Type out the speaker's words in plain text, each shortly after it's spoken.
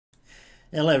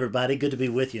Hello, everybody. Good to be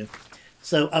with you.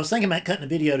 So, I was thinking about cutting a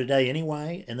video today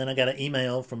anyway, and then I got an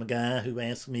email from a guy who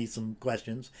asked me some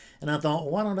questions, and I thought,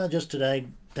 well, why don't I just today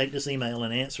take this email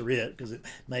and answer it? Because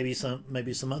maybe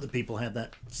some other people have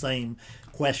that same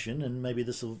question, and maybe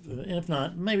this will, and if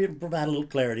not, maybe it'll provide a little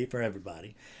clarity for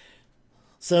everybody.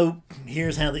 So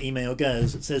here's how the email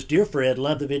goes. It says, "Dear Fred,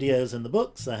 love the videos and the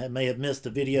books. May have missed a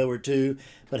video or two,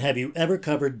 but have you ever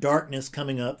covered darkness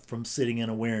coming up from sitting in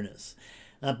awareness?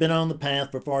 I've been on the path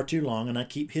for far too long, and I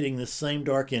keep hitting this same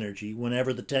dark energy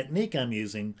whenever the technique I'm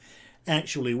using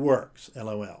actually works.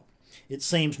 LOL. It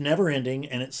seems never ending,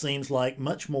 and it seems like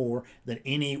much more than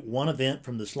any one event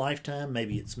from this lifetime.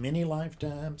 Maybe it's many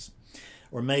lifetimes,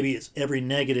 or maybe it's every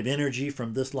negative energy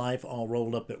from this life all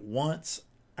rolled up at once.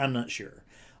 I'm not sure.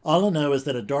 All I know is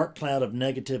that a dark cloud of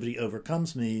negativity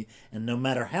overcomes me, and no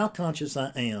matter how conscious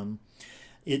I am,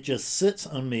 it just sits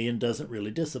on me and doesn't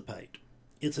really dissipate.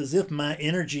 It's as if my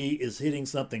energy is hitting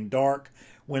something dark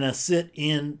when I sit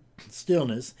in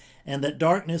stillness, and that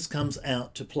darkness comes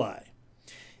out to play.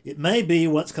 It may be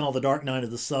what's called the dark night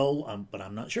of the soul, but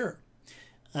I'm not sure.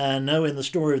 I know in the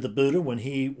story of the Buddha, when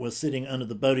he was sitting under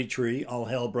the Bodhi tree, all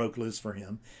hell broke loose for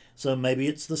him. So maybe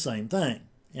it's the same thing.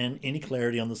 And any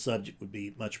clarity on the subject would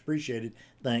be much appreciated.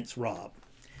 Thanks, Rob."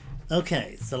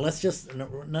 Okay, so let's just,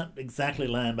 not exactly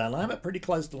line by line, but pretty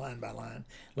close to line by line.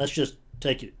 Let's just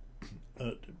take it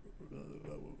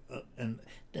and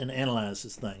analyze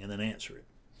this thing and then answer it.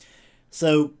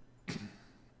 So,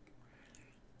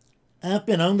 I've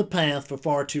been on the path for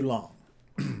far too long.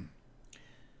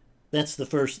 That's the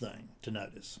first thing to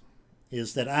notice,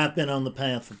 is that I've been on the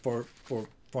path for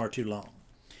far too long.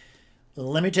 Well,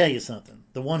 let me tell you something.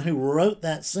 The one who wrote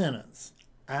that sentence,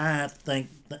 "I think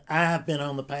that I've been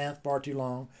on the path far too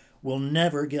long," will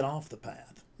never get off the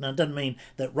path. Now, it doesn't mean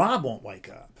that Rob won't wake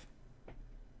up.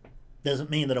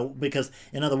 Doesn't mean that, because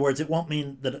in other words, it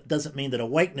doesn't mean that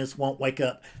awakeness won't wake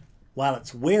up while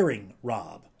it's wearing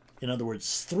Rob. In other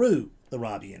words, through the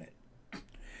Rob unit.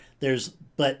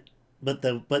 But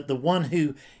the one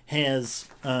who has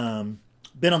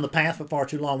been on the path for far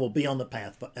too long will be on the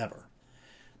path forever.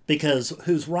 Because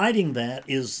who's writing that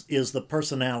is the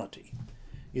personality,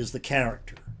 is the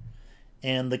character.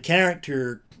 And the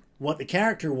character, what the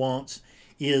character wants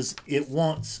is, it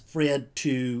wants Fred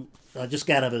to, I just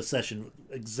got out of a session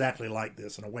exactly like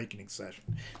this, an awakening session.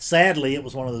 Sadly, it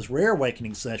was one of those rare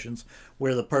awakening sessions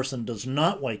where the person does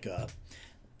not wake up.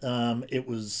 It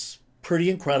was pretty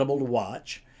incredible to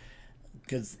watch,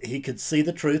 because he could see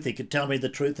the truth, he could tell me the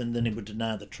truth, and then he would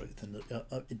deny the truth, and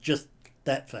just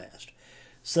that fast.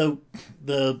 So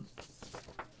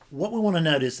what we want to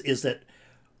notice is that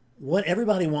what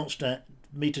everybody wants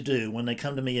me to do when they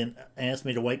come to me and ask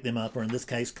me to wake them up, or in this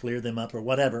case clear them up, or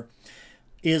whatever,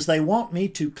 is they want me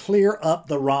to clear up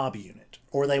the Rob unit,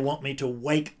 or they want me to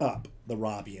wake up the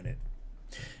Rob unit.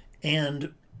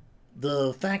 And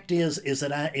the fact is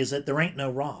that there ain't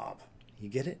no Rob. You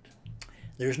get it?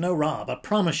 There's no Rob. I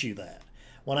promise you that.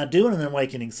 What I do in an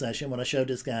awakening session, what I showed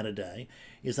this guy today,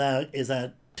 is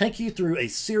I take you through a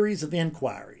series of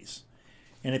inquiries.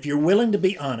 And if you're willing to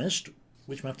be honest,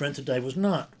 which my friend today was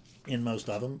not in most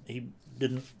of them, he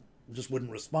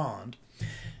wouldn't respond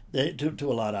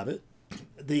to a lot of it.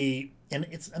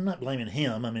 I'm not blaming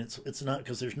him. I mean, it's not,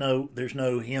 because there's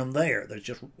no him there. There's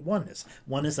just oneness.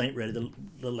 Oneness ain't ready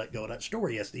to let go of that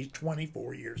story. Yes, he's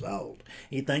 24 years old.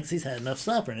 He thinks he's had enough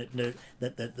suffering.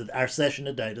 That our session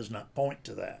today does not point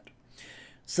to that.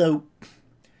 So,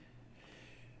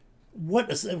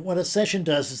 what a session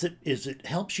does is it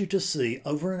helps you to see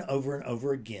over and over and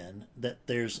over again that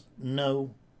there's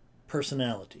no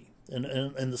personality.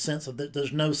 In the sense of that,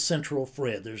 there's no central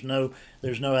Fred. There's no,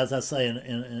 as I say in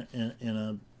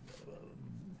a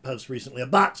post recently, a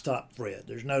box top Fred.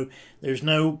 There's no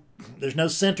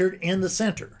center in the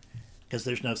center, because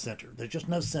there's no center. There's just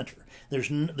no center.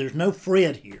 There's no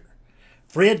Fred here.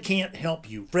 Fred can't help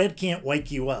you. Fred can't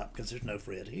wake you up, because there's no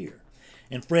Fred here,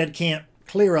 and Fred can't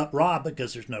clear up Rob,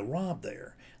 because there's no Rob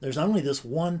there. There's only this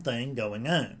one thing going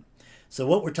on. So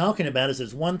what we're talking about is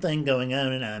there's one thing going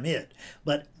on and I'm it.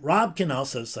 But Rob can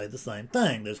also say the same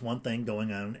thing. There's one thing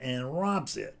going on and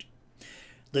Rob's it.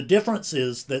 The difference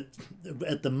is that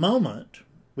at the moment,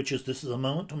 this is a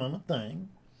moment-to-moment thing,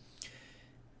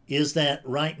 is that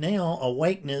right now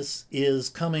awakeness is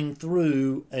coming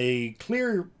through is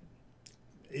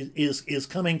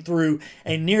coming through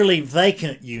a nearly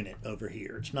vacant unit over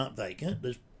here. It's not vacant.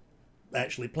 There's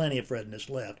actually plenty of Fredness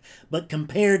left. But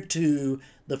compared to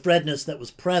the Fredness that was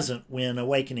present when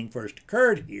awakening first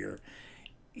occurred here,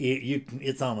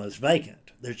 it's almost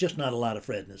vacant. There's just not a lot of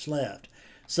Fredness left.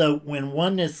 So when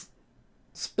oneness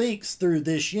speaks through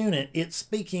this unit, it's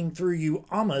speaking through you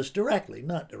almost directly.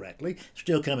 Not directly,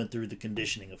 still coming through the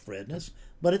conditioning of Fredness,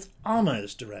 but it's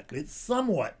almost directly. It's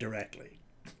somewhat directly.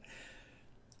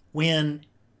 When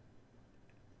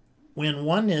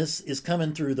oneness is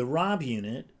coming through the Rob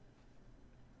unit,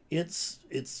 there's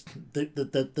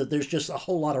just a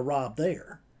whole lot of Rob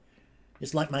there.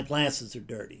 It's like my glasses are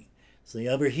dirty. See,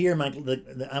 over here,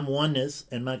 I'm oneness,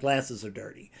 and my glasses are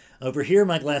dirty. Over here,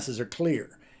 my glasses are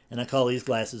clear, and I call these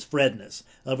glasses Fredness.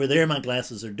 Over there, my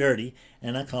glasses are dirty,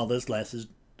 and I call those glasses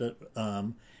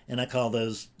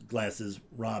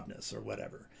Robness or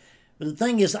whatever. But the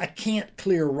thing is, I can't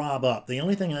clear Rob up. The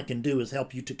only thing I can do is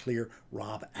help you to clear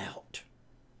Rob out.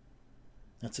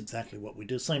 That's exactly what we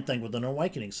do. Same thing with an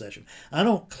awakening session. I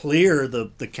don't clear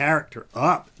the character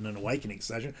up in an awakening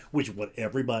session, which is what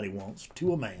everybody wants,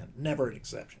 to a man. Never an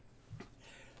exception.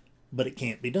 But it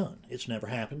can't be done. It's never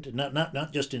happened.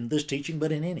 Not just in this teaching,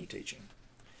 but in any teaching.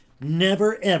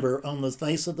 Never, ever on the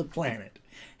face of the planet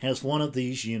has one of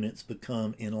these units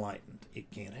become enlightened. It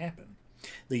can't happen.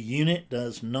 The unit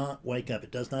does not wake up.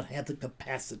 It does not have the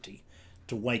capacity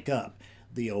to wake up.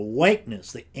 The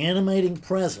awakeness, the animating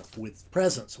presence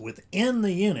within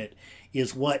the unit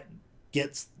is what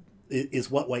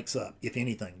wakes up, if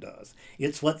anything does.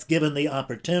 It's what's given the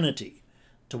opportunity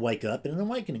to wake up in an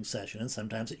awakening session, and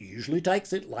sometimes it usually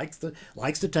takes it, likes to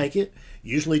take it,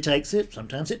 usually takes it,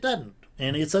 sometimes it doesn't,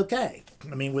 and it's okay.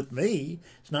 I mean, with me,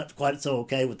 it's not quite so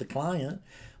okay with the client,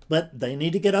 but they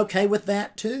need to get okay with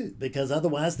that too, because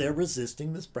otherwise they're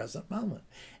resisting this present moment.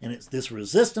 And it's this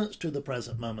resistance to the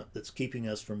present moment that's keeping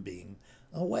us from being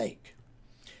awake.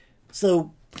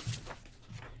 So,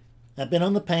 I've been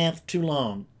on the path too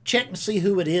long. Check and see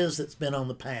who it is that's been on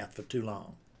the path for too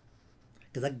long.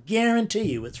 Because I guarantee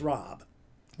you it's Rob.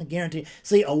 I guarantee.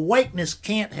 See, awakeness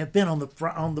can't have been on the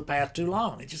path too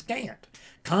long. It just can't.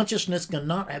 Consciousness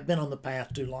cannot have been on the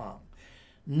path too long.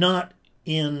 Not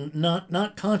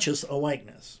conscious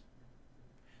awakeness.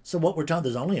 So what we're talking,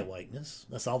 there's only awakeness.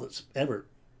 That's all that's ever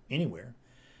anywhere.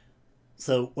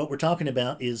 So what we're talking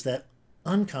about is that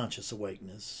unconscious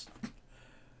awakeness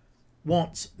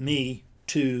wants me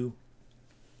to,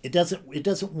 it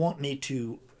doesn't want me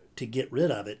to get rid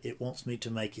of it. It wants me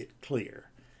to make it clear.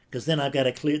 Because then I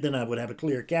would have a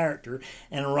clear character,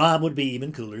 and Rob would be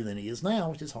even cooler than he is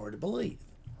now, which is hard to believe,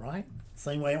 right?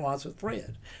 Same way it was with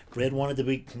Fred. Fred wanted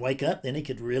to wake up, then he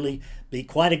could really be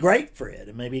quite a great Fred.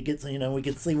 And maybe we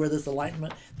could see where this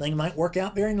enlightenment thing might work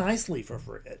out very nicely for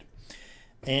Fred.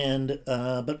 And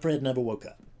but Fred never woke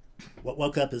up. What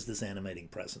woke up is this animating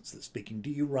presence that's speaking to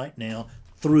you right now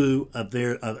through a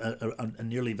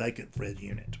nearly vacant Fred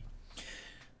unit.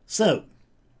 So,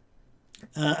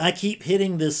 I keep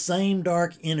hitting this same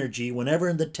dark energy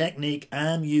whenever the technique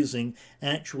I'm using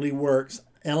actually works.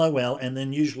 LOL, and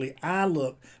then usually I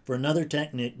look for another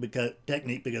technique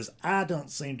because I don't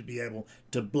seem to be able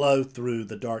to blow through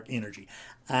the dark energy.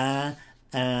 Who's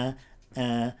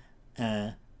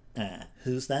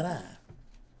that I?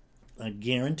 I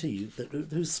guarantee you that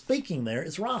who's speaking there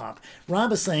is Rob.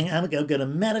 Rob is saying, I'm going to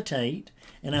meditate,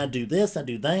 and I do this, I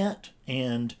do that,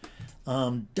 and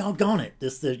doggone it,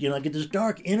 I get this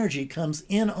dark energy comes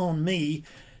in on me.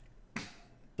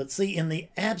 But see, in the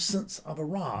absence of a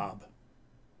Rob,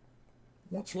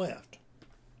 what's left?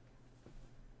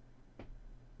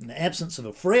 In the absence of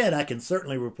a Fred, I can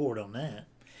certainly report on that.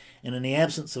 And in the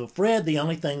absence of a Fred, the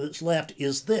only thing that's left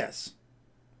is this.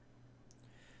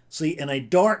 See, and a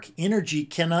dark energy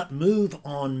cannot move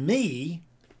on me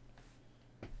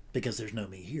because there's no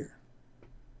me here.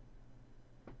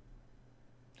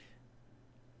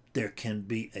 There can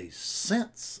be a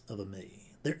sense of a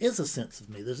me. There is a sense of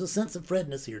me. There's a sense of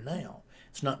Fredness here now.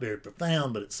 It's not very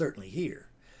profound, but it's certainly here.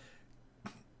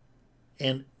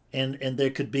 And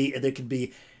there could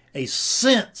be a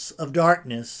sense of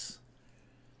darkness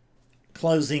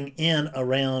closing in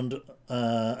around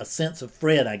a sense of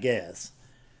Fred, I guess.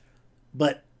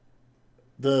 But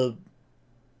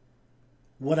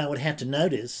what I would have to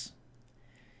notice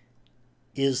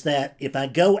is that if I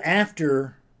go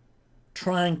after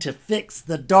trying to fix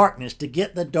the darkness, to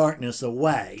get the darkness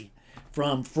away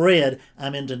from Fred,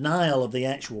 I'm in denial of the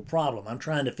actual problem. I'm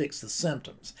trying to fix the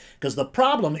symptoms. Because the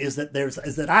problem is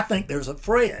that I think there's a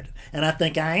Fred, and I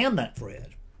think I am that Fred,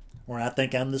 or I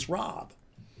think I'm this Rob.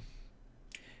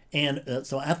 And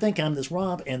so I think I'm this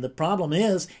Rob, and the problem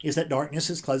is that darkness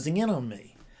is closing in on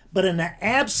me. But in the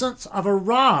absence of a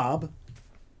Rob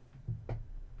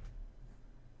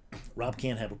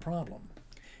can't have a problem.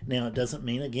 Now, it doesn't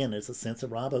mean, again, there's a sense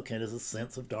of Rob, okay, there's a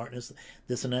sense of darkness,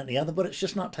 this and that and the other, but it's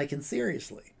just not taken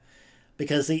seriously.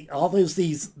 Because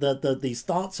these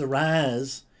thoughts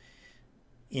arise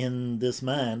in this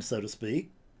mind, so to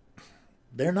speak,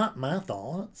 they're not my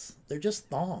thoughts. They're just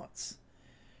thoughts.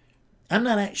 I'm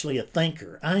not actually a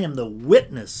thinker. I am the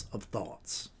witness of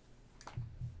thoughts.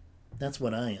 That's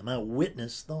what I am. I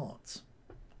witness thoughts.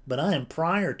 But I am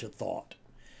prior to thought.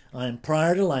 I am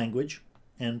prior to language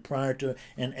and prior to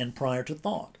prior to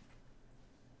thought.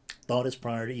 Thought is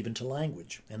prior to even to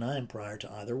language, and I am prior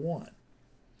to either one.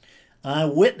 I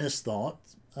witness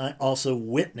thoughts. I also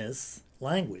witness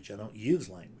language. I don't use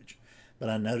language, but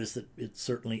I notice that it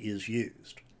certainly is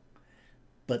used.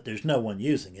 But there's no one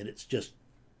using it. It's just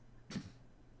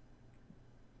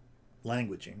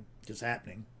languaging, just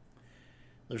happening.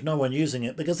 There's no one using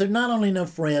it because there's not only no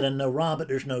Fred and no Rob, but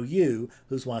there's no you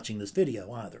who's watching this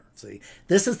video either. See,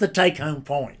 this is the take-home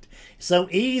point. It's so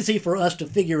easy for us to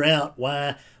figure out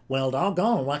why, well,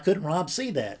 doggone, why couldn't Rob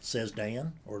see that, says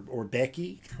Dan or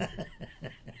Becky.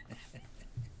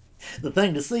 The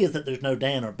thing to see is that there's no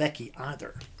Dan or Becky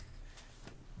either.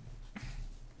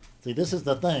 See, this is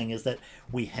the thing, is that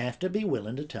we have to be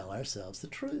willing to tell ourselves the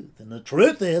truth. And the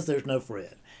truth is there's no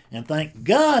Fred. And thank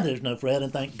God there's no Fred,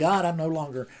 and thank God I'm no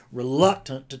longer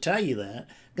reluctant to tell you that,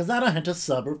 because I don't have to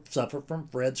suffer from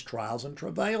Fred's trials and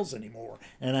travails anymore.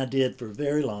 And I did for a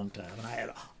very long time, and I had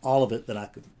all of it that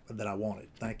I wanted.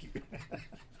 Thank you.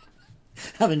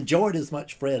 I've enjoyed as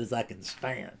much Fred as I can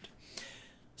stand.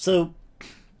 So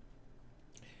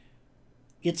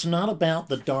it's not about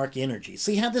the dark energy.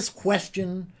 See how this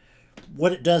question,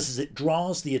 what it does is it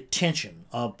draws the attention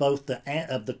of both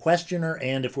the questioner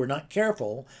and, if we're not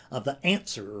careful, of the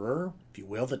answerer, if you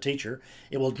will, the teacher.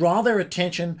 It will draw their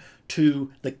attention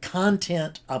to the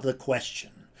content of the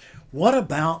question. What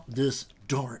about this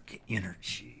dark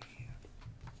energy?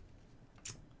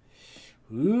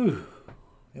 Ooh.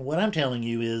 And what I'm telling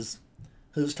you is,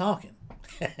 who's talking?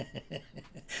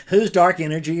 Whose dark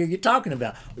energy are you talking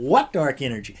about? What dark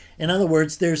energy? In other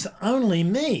words, there's only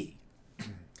me.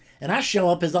 And I show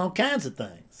up as all kinds of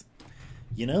things.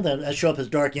 You know, that I show up as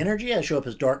dark energy, I show up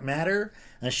as dark matter,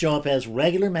 I show up as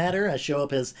regular matter, I show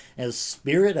up as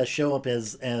spirit, I show up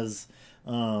as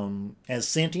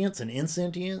sentience and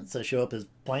insentience, I show up as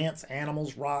plants,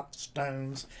 animals, rocks,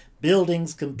 stones,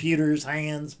 buildings, computers,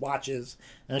 hands, watches,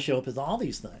 and I show up as all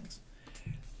these things.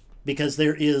 Because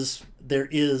there is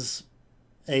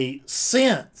a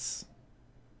sense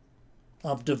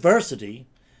of diversity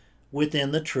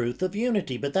within the truth of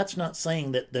unity. But that's not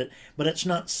saying but it's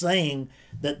not saying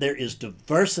that there is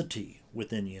diversity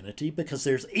within unity, because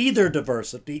there's either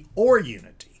diversity or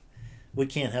unity. We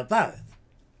can't have both.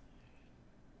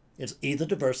 It's either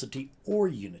diversity or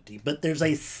unity, but there's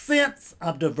a sense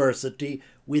of diversity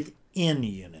within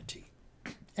unity.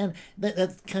 And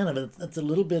that's kind of that's a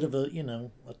little bit of a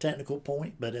technical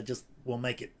point, but it just will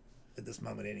make it at this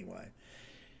moment anyway.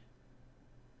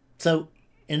 So,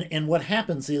 and what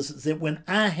happens is that when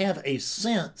I have a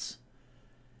sense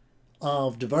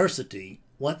of diversity,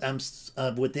 what I'm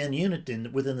within unity,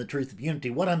 within the truth of unity,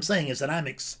 what I'm saying is that I'm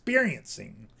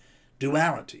experiencing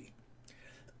duality.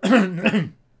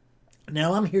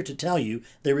 Now, I'm here to tell you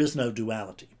there is no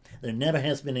duality. There never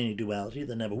has been any duality.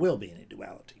 There never will be any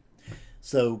duality.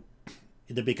 So,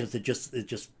 because it just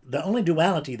the only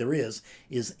duality there is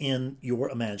in your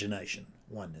imagination.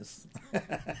 Oneness.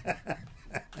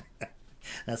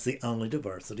 That's the only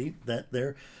diversity that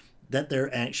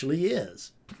there actually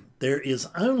is. There is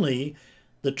only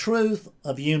the truth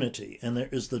of unity, and there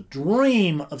is the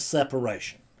dream of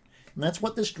separation. And that's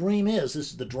what this dream is.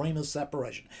 This is the dream of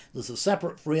separation. There's a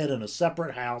separate Fred in a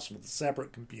separate house with a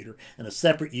separate computer and a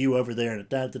separate you over there, and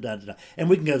a and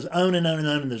we can go on and on and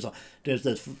on. And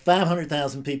there's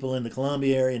 500,000 people in the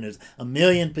Columbia area, and there's 1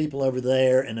 million people over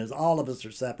there, and there's all of us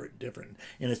are separate, different,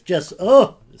 and it's just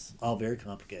it's all very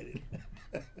complicated.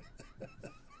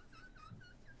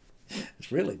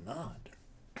 It's really not.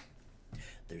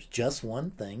 There's just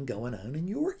one thing going on, and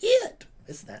you're it.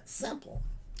 It's that simple.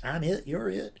 I'm it, you're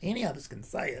it. Any of us can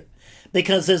say it.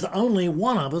 Because there's only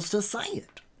one of us to say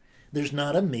it. There's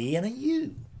not a me and a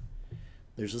you.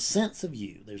 There's a sense of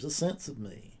you. There's a sense of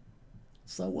me.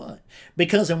 So what?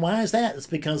 And why is that? It's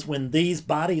because when these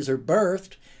bodies are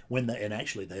birthed, and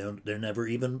actually they're never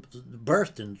even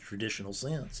birthed in the traditional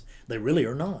sense. They really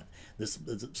are not.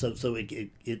 So it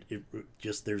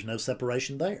just, there's no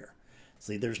separation there.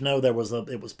 See,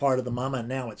 it was part of the mama, and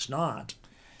now it's not.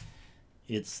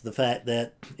 It's the fact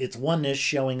that it's oneness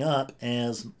showing up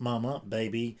as mama,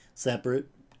 baby, separate,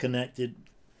 connected,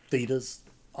 fetus,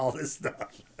 all this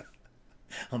stuff.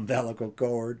 Umbilical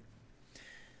cord.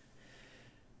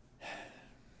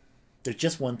 There's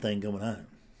just one thing going on.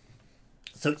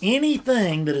 So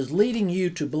anything that is leading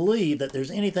you to believe that there's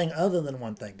anything other than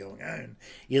one thing going on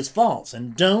is false.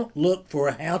 And don't look for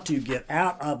how to get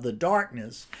out of the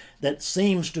darkness that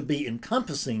seems to be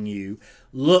encompassing you.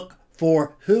 Look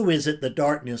for who is it the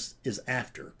darkness is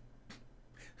after.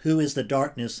 Who is the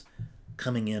darkness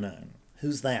coming in on?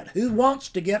 Who's that? Who wants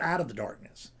to get out of the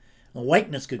darkness?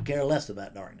 Awakeness could care less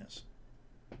about darkness.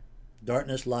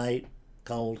 Darkness, light,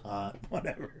 cold, hot,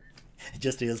 whatever. It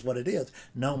just is what it is.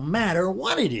 No matter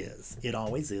what it is, it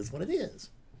always is what it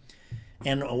is.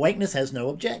 And awakeness has no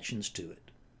objections to it.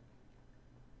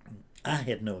 I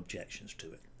had no objections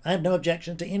to it. I have no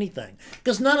objection to anything.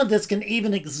 Because none of this can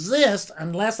even exist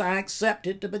unless I accept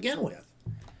it to begin with.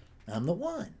 I'm the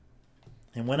one.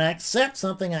 And when I accept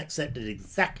something, I accept it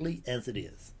exactly as it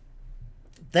is.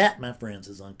 That, my friends,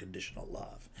 is unconditional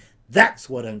love. That's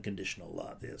what unconditional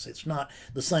love is. It's not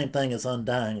the same thing as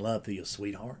undying love for your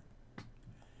sweetheart.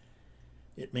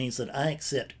 It means that I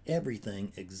accept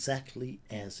everything exactly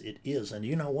as it is. And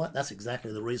you know what? That's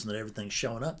exactly the reason that everything's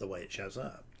showing up the way it shows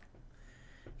up.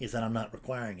 Is that I'm not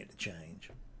requiring it to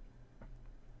change.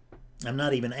 I'm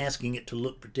not even asking it to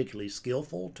look particularly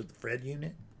skillful to the Fred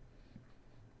unit.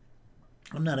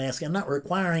 I'm not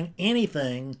requiring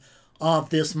anything of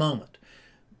this moment.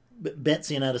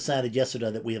 Betsy and I decided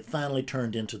yesterday that we have finally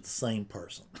turned into the same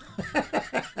person.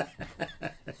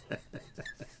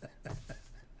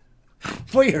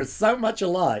 We are so much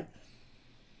alike.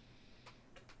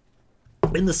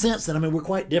 In the sense that, I mean, we're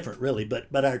quite different, really,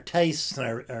 but our tastes,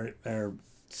 our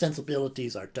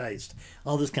sensibilities, our taste,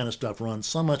 all this kind of stuff runs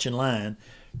so much in line,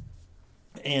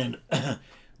 and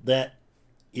that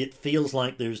it feels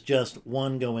like there's just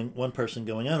one person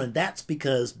going on. And that's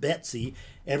because Betsy,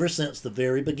 ever since the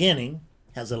very beginning,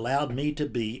 has allowed me to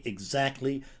be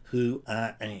exactly who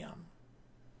I am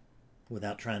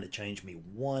without trying to change me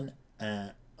one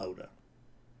iota.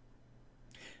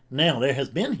 Now, there has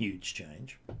been huge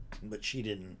change, but she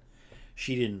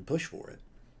didn't push for it.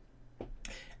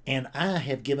 And I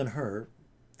have given her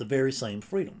the very same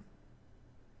freedom.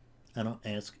 I don't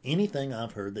ask anything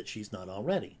of her that she's not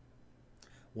already.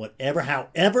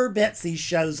 However Betsy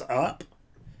shows up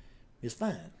is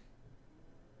fine.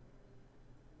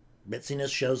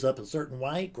 Betsiness shows up a certain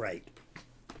way, great.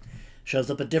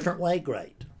 Shows up a different way,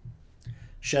 great.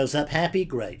 Shows up happy,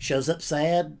 great. Shows up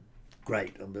sad,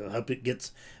 great. I hope it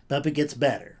gets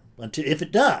better. If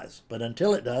it does. But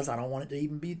until it does, I don't want it to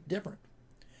even be different.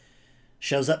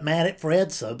 Shows up mad at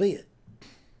Fred, so be it.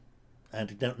 I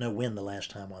don't know when the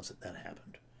last time was that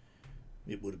happened.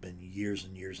 It would have been years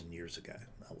and years and years ago.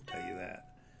 I will tell you that.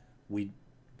 We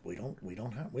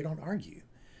don't argue,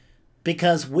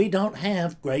 because we don't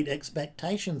have great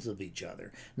expectations of each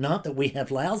other. Not that we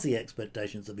have lousy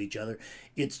expectations of each other.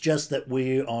 It's just that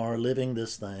we are living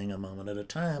this thing a moment at a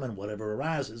time, and whatever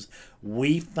arises,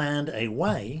 we find a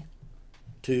way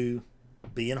to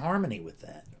be in harmony with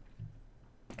that.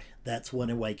 That's what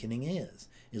awakening is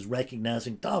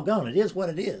recognizing, doggone, it is what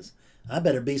it is. I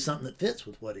better be something that fits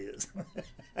with what is.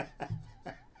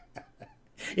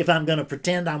 If I'm going to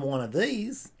pretend I'm one of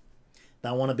these, if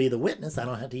I want to be the witness, I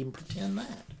don't have to even pretend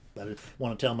that. But I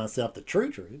want to tell myself the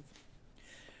true truth.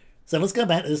 So let's go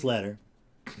back to this letter.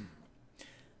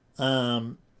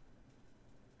 I'm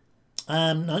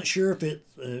not sure if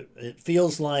it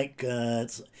feels like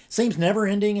it seems never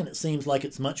ending, and it seems like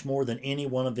it's much more than any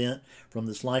one event from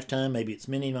this lifetime. Maybe it's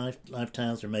many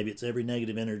lifetimes, or maybe it's every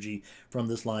negative energy from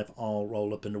this life all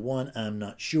rolled up into one. I'm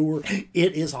not sure.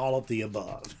 It is all of the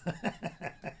above.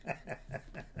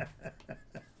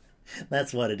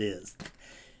 That's what it is.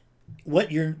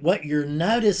 What you're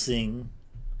noticing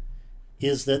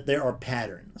is that there are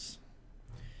patterns,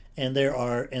 and there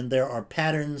are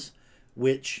patterns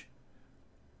which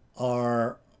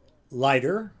are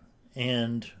lighter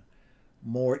and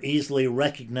more easily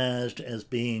recognized as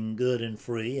being good and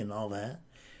free and all that,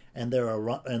 and there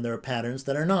are patterns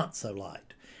that are not so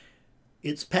light.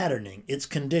 It's patterning, it's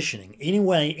conditioning. Any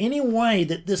way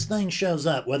that this thing shows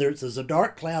up, whether it's as a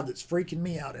dark cloud that's freaking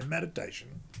me out in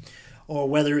meditation, or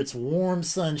whether it's warm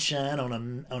sunshine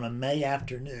on a May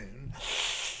afternoon,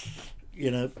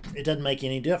 it doesn't make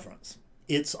any difference.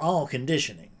 It's all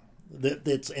conditioning.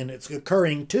 It's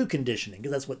occurring to conditioning,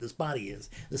 because that's what this body is.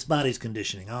 This body's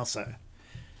conditioning also.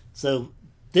 So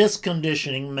this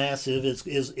conditioning, massive,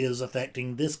 is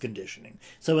affecting this conditioning.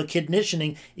 So a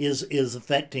conditioning is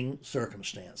affecting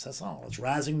circumstance. That's all. It's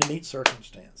rising to meet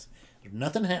circumstance. There's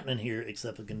nothing happening here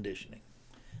except for conditioning.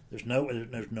 There's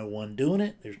no one doing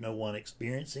it. There's no one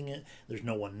experiencing it. There's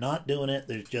no one not doing it.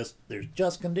 There's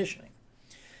just conditioning.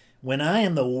 When I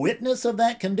am the witness of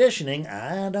that conditioning,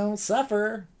 I don't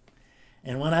suffer.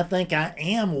 And when I think I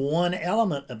am one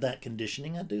element of that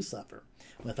conditioning, I do suffer.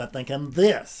 If I think I'm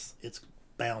this, it's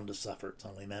bound to suffer. It's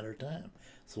only a matter of time.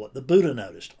 It's what the Buddha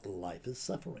noticed. Life is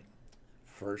suffering.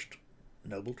 First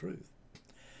noble truth.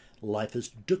 Life is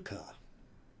dukkha.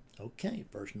 Okay,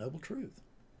 first noble truth.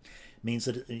 Means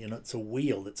that it's a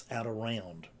wheel that's out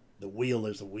around. The wheel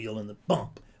is a wheel and the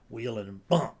bump. Wheel and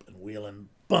bump and wheel and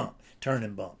bump. Turn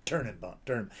and bump, turn and bump,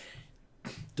 turn.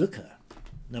 Dukkha.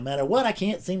 No matter what, I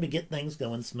can't seem to get things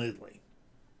going smoothly.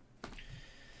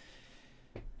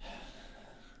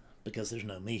 Because there's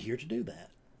no me here to do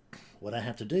that. What I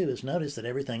have to do is notice that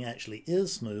everything actually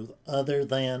is smooth other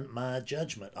than my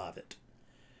judgment of it.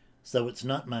 So it's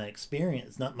not my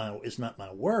experience, it's not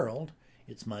my world,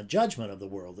 it's my judgment of the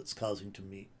world that's causing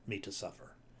me to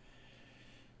suffer.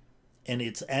 And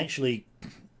it's actually,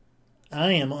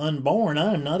 I am unborn,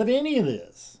 I am not of any of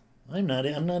this. I'm not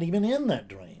even in that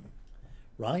dream.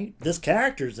 Right? This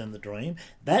character's in the dream.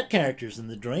 That character's in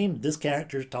the dream. This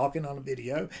character's talking on a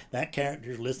video. That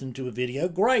character's listening to a video.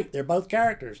 Great. They're both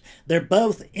characters. They're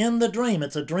both in the dream.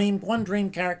 It's a dream, one dream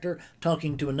character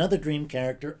talking to another dream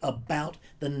character about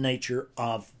the nature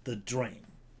of the dream.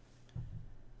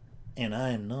 And I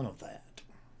am none of that.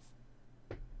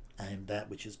 I am that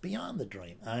which is beyond the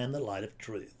dream. I am the light of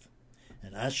truth.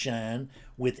 And I shine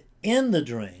within the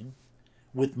dream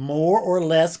with more or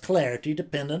less clarity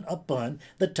dependent upon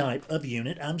the type of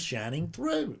unit I'm shining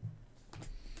through.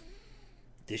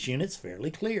 This unit's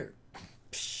fairly clear.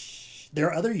 There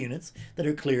are other units that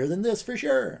are clearer than this for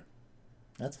sure.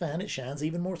 That's fine. It shines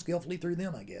even more skillfully through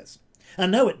them, I guess. I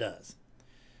know it does.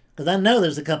 Because I know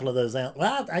there's a couple of those out.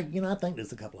 Well, I think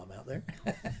there's a couple of them out there.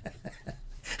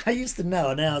 I used to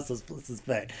know, now I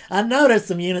suspect. I know there's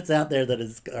some units out there that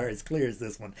are as clear as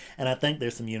this one, and I think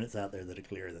there's some units out there that are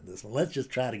clearer than this one. Let's just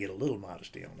try to get a little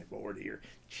modesty on the board here.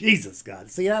 Jesus,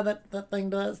 God. See how that thing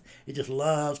does? It just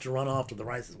loves to run off to the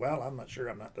right. Says, well, I'm not sure.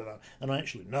 I don't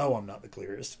actually know I'm not the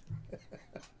clearest.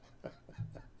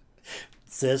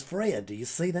 Says Fred. Do you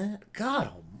see that? God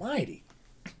almighty.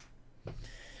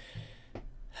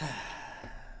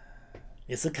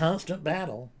 It's a constant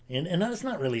battle. And it's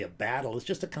not really a battle. It's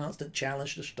just a constant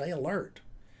challenge to stay alert.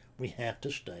 We have to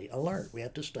stay alert. We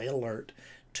have to stay alert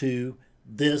to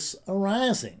this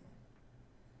arising.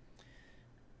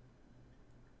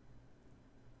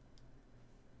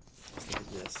 Let's look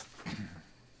at this.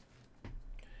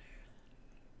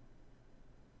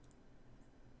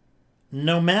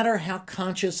 No matter how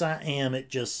conscious I am, it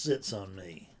just sits on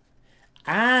me.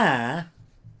 I,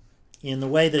 in the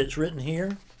way that it's written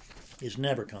here, is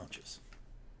never conscious.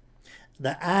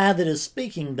 The I that is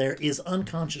speaking there is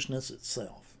unconsciousness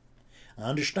itself. I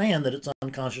understand that it's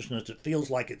unconsciousness. It feels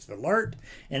like it's alert,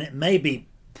 and it may be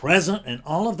present and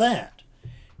all of that.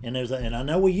 And I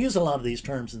know we use a lot of these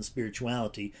terms in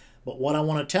spirituality, but what I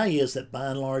want to tell you is that by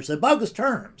and large, they're bogus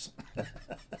terms.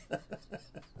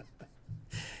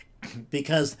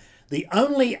 Because the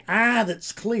only I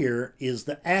that's clear is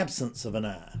the absence of an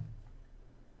I.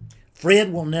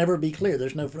 Fred will never be clear.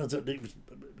 There's no Fred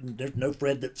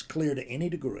that's clear to any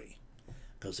degree,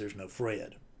 because there's no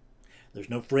Fred. There's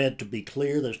no Fred to be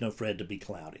clear. There's no Fred to be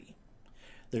cloudy.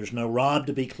 There's no Rob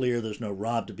to be clear. There's no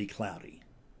Rob to be cloudy.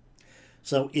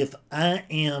 So if I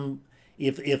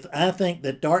think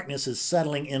that darkness is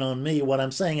settling in on me, what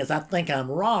I'm saying is I think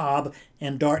I'm Rob,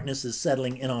 and darkness is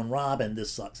settling in on Rob, and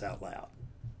this sucks out loud.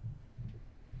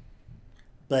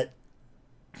 But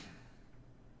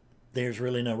there's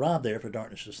really no Rob there for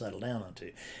darkness to settle down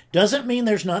onto. Doesn't mean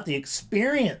there's not the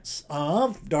experience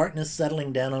of darkness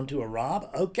settling down onto a Rob.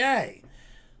 Okay.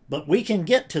 But we can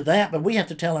get to that, but we have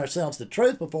to tell ourselves the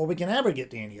truth before we can ever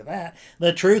get to any of that.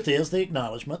 The truth is the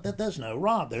acknowledgement that there's no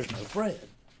Rob, there's no Fred.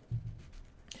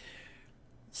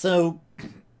 So,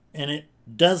 and it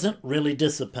doesn't really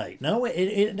dissipate. No,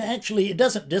 it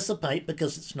doesn't dissipate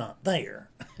because it's not there.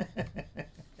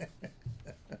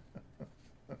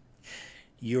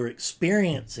 You're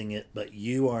experiencing it, but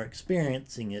you are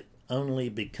experiencing it only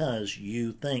because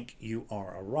you think you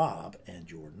are a Rob, and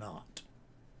you're not.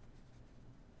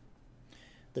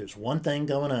 There's one thing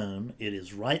going on. It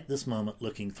is right this moment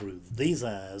looking through these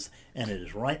eyes, and it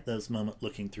is right this moment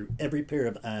looking through every pair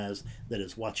of eyes that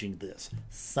is watching this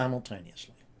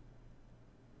simultaneously.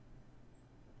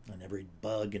 And every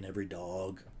bug and every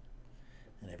dog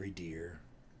and every deer,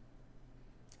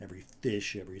 every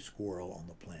fish, every squirrel on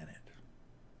the planet.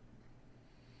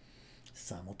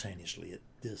 Simultaneously at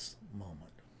this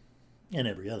moment and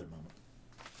every other moment.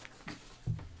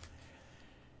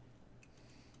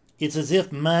 It's as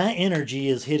if my energy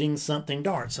is hitting something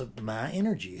dark. So my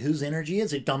energy, whose energy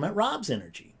is it? Talking about Rob's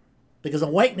energy. Because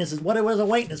awakeness is, what was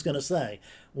awakeness going to say?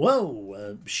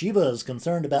 Whoa, Shiva is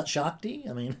concerned about Shakti?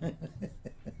 I mean,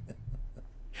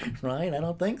 right? I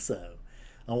don't think so.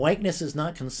 Awakeness is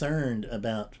not concerned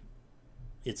about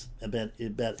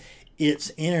about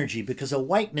its energy, because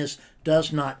awakeness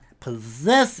does not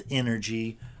possess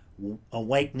energy.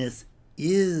 Awakeness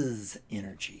is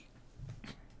energy.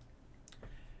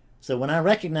 So when I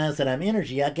recognize that I'm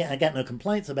energy, I got no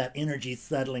complaints about energy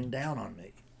settling down on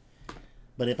me.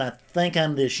 But if I think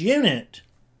I'm this unit,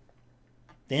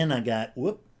 then I got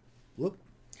whoop.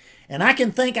 And I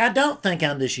can think I don't think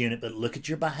I'm this unit, but look at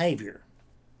your behavior.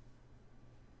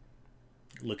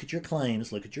 Look at your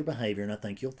claims, look at your behavior, and I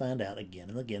think you'll find out again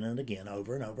and again and again,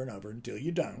 over and over and over, until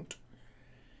you don't,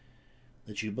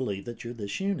 that you believe that you're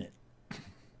this unit.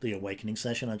 The awakening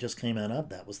session I just came out of,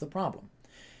 that was the problem.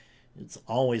 It's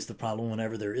always the problem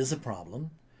whenever there is a problem,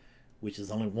 which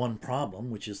is only one problem,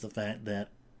 which is the fact that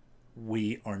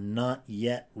we are not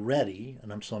yet ready,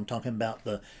 and I'm talking about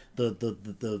that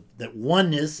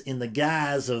oneness in the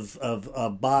guise of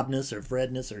Bobness or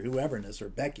Fredness or whoeverness or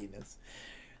Beckyness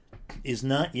is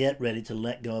not yet ready to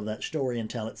let go of that story and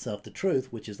tell itself the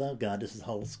truth, which is, oh God, this is a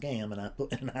whole scam,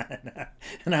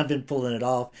 and I've been pulling it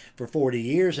off for 40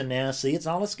 years, and now I see it's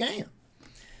all a scam.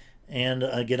 And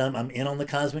again, I'm in on the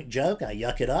cosmic joke. I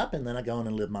yuck it up, and then I go on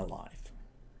and live my life.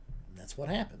 And that's what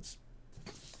happens.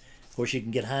 Of course, you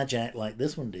can get hijacked like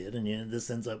this one did, and this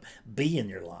ends up being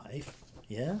your life.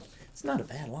 Yeah, it's not a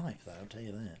bad life, though, I'll tell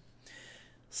you that.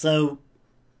 So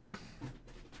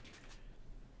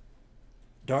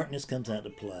darkness comes out to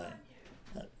play.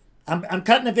 I'm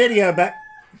cutting a video back.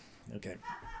 Okay,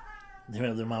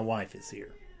 my wife is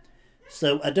here.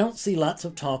 So I don't see lots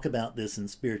of talk about this in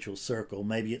spiritual circle.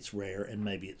 Maybe it's rare and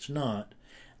maybe it's not.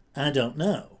 I don't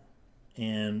know.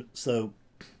 And so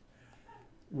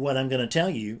what I'm going to tell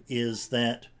you is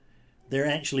that there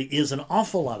actually is an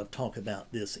awful lot of talk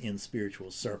about this in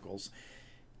spiritual circles.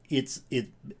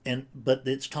 But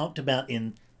it's talked about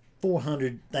in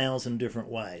 400,000 different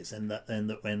ways, and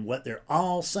what they're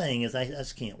all saying is, I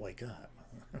just can't wake up.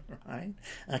 Right?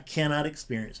 I cannot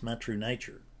experience my true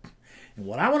nature. And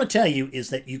what I want to tell you is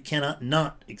that you cannot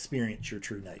not experience your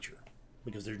true nature,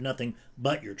 because there's nothing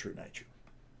but your true nature.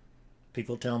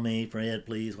 People tell me, Fred,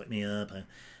 please wake me up. I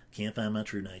can't find my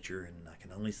true nature, and I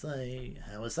can only say,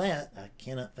 how is that? I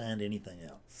cannot find anything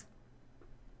else.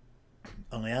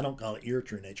 Only I don't call it your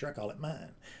true nature, I call it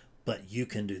mine. But you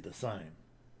can do the same,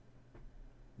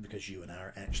 because you and I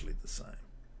are actually the same.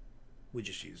 We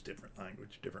just use different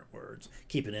language, different words.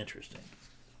 Keep it interesting.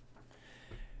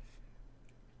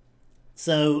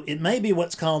 So it may be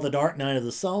what's called the dark night of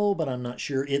the soul, but I'm not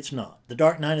sure it's not. The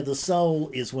dark night of the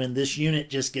soul is when this unit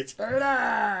just gets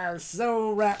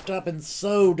so wrapped up and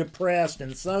so depressed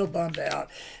and so bummed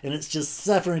out, and it's just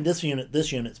suffering. This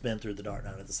unit's been through the dark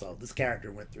night of the soul. This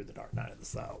character went through the dark night of the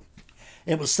soul.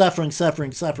 It was suffering.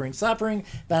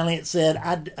 Finally, it said,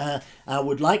 I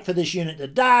would like for this unit to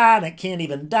die, and it can't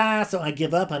even die, so I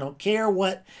give up. I don't care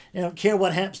what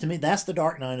happens to me. That's the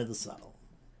dark night of the soul.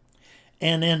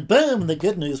 And then, boom, the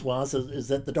good news is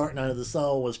that the dark night of the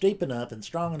soul was deep enough and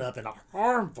strong enough and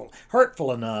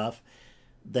hurtful enough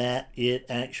that it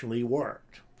actually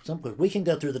worked. Because we can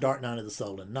go through the dark night of the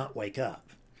soul and not wake up.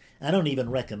 I don't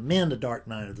even recommend a dark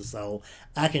night of the soul.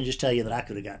 I can just tell you that I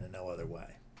could have gotten it no other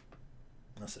way.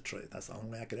 That's the truth. That's the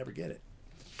only way I could ever get it.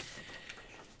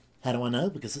 How do I know?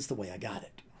 Because it's the way I got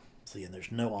it. See, and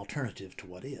there's no alternative to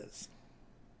what is.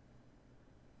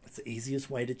 It's the easiest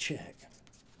way to check.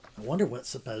 I wonder what's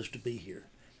supposed to be here.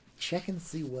 Check and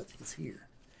see what is here.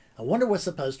 I wonder what's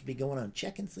supposed to be going on.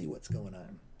 Check and see what's going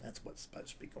on. That's what's supposed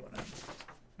to be going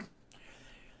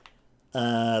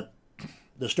on.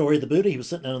 The story of the Buddha, he was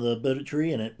sitting under the Buddha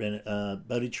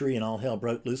tree, and all hell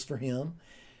broke loose for him.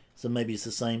 So maybe it's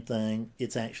the same thing.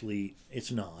 It's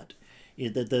not.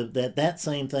 That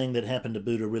same thing that happened to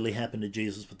Buddha really happened to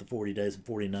Jesus with the 40 days and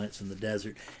 40 nights in the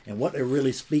desert. And what they're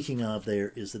really speaking of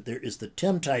there is that there is the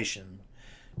temptation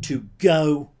to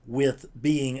go with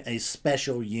being a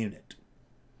special unit.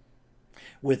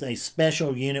 With a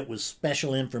special unit with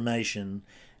special information,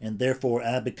 and therefore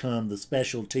I become the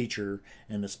special teacher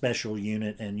and the special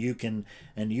unit, and you can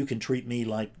treat me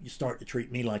like you start to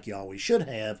treat me like you always should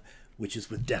have, which is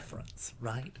with deference,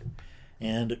 right?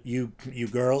 And you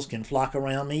girls can flock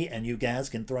around me, and you guys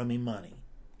can throw me money,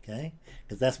 okay?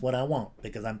 Because that's what I want.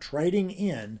 Because I'm trading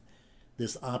in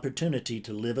this opportunity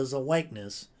to live as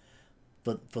awakeness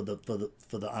for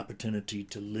the opportunity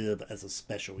to live as a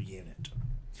special unit.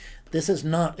 This is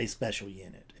not a special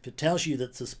unit. If it tells you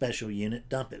that's a special unit,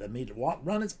 dump it immediately.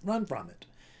 Run from it,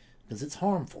 because it's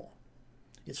harmful.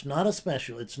 It's not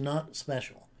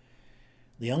special.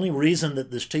 The only reason that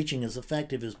this teaching is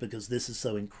effective is because this is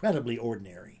so incredibly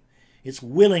ordinary. It's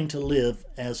willing to live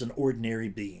as an ordinary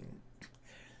being.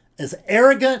 As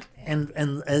arrogant and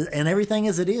everything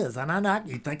as it is. And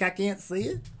you think I can't see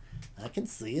it? I can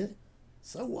see it.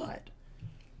 So what?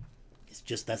 It's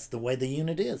just that's the way the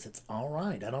unit is. It's all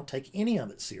right. I don't take any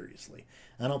of it seriously.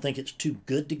 I don't think it's too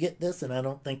good to get this, and I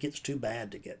don't think it's too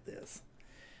bad to get this.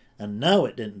 I know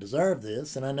it didn't deserve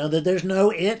this, and I know that there's no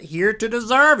it here to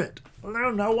deserve it.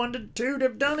 Well, no one to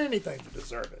have done anything to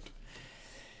deserve it.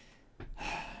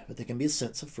 But there can be a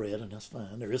sense of Fred, and that's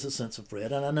fine. There is a sense of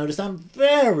Fred, and I notice I'm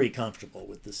very comfortable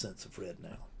with this sense of Fred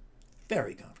now.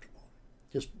 Very comfortable.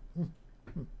 Just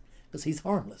because he's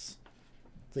harmless.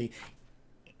 See,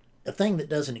 a thing that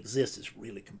doesn't exist is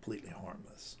really completely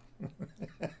harmless.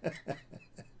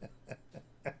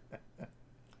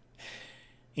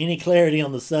 Any clarity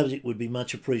on the subject would be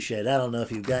much appreciated. I don't know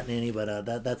if you've gotten any, but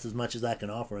that's as much as I can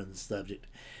offer on the subject.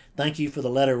 Thank you for the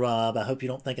letter, Rob. I hope you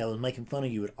don't think I was making fun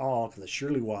of you at all, because I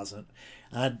surely wasn't.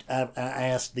 I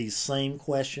asked these same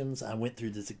questions. I went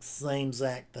through this same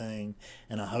exact thing,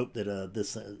 and I hope that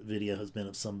this video has been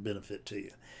of some benefit to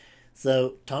you.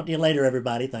 So, talk to you later,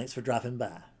 everybody. Thanks for dropping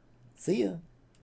by. See ya.